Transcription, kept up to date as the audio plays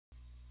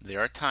There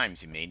are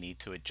times you may need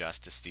to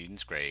adjust a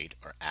student's grade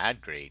or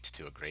add grades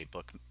to a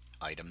gradebook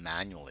item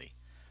manually.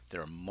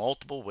 There are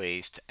multiple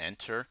ways to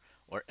enter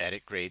or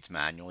edit grades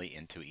manually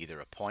into either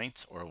a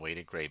points or a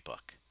weighted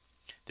gradebook.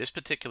 This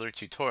particular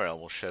tutorial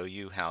will show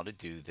you how to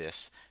do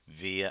this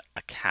via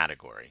a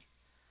category.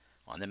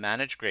 On the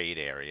Manage Grade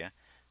area,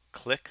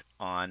 click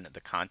on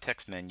the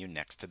context menu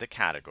next to the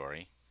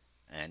category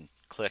and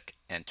click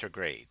Enter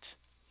Grades.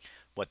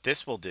 What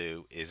this will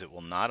do is it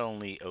will not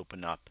only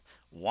open up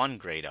one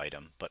grade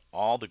item, but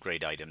all the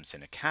grade items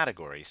in a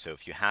category. So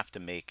if you have to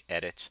make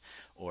edits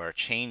or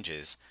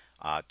changes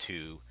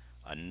to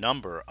a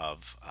number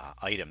of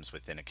items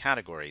within a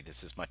category,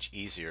 this is much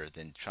easier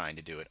than trying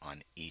to do it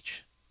on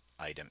each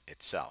item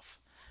itself.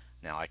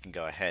 Now I can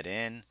go ahead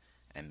in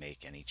and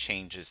make any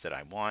changes that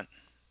I want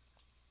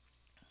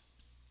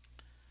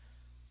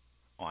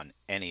on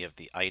any of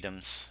the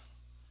items.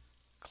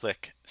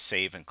 Click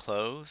Save and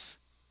Close.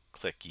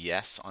 Click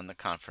Yes on the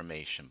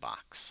confirmation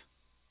box.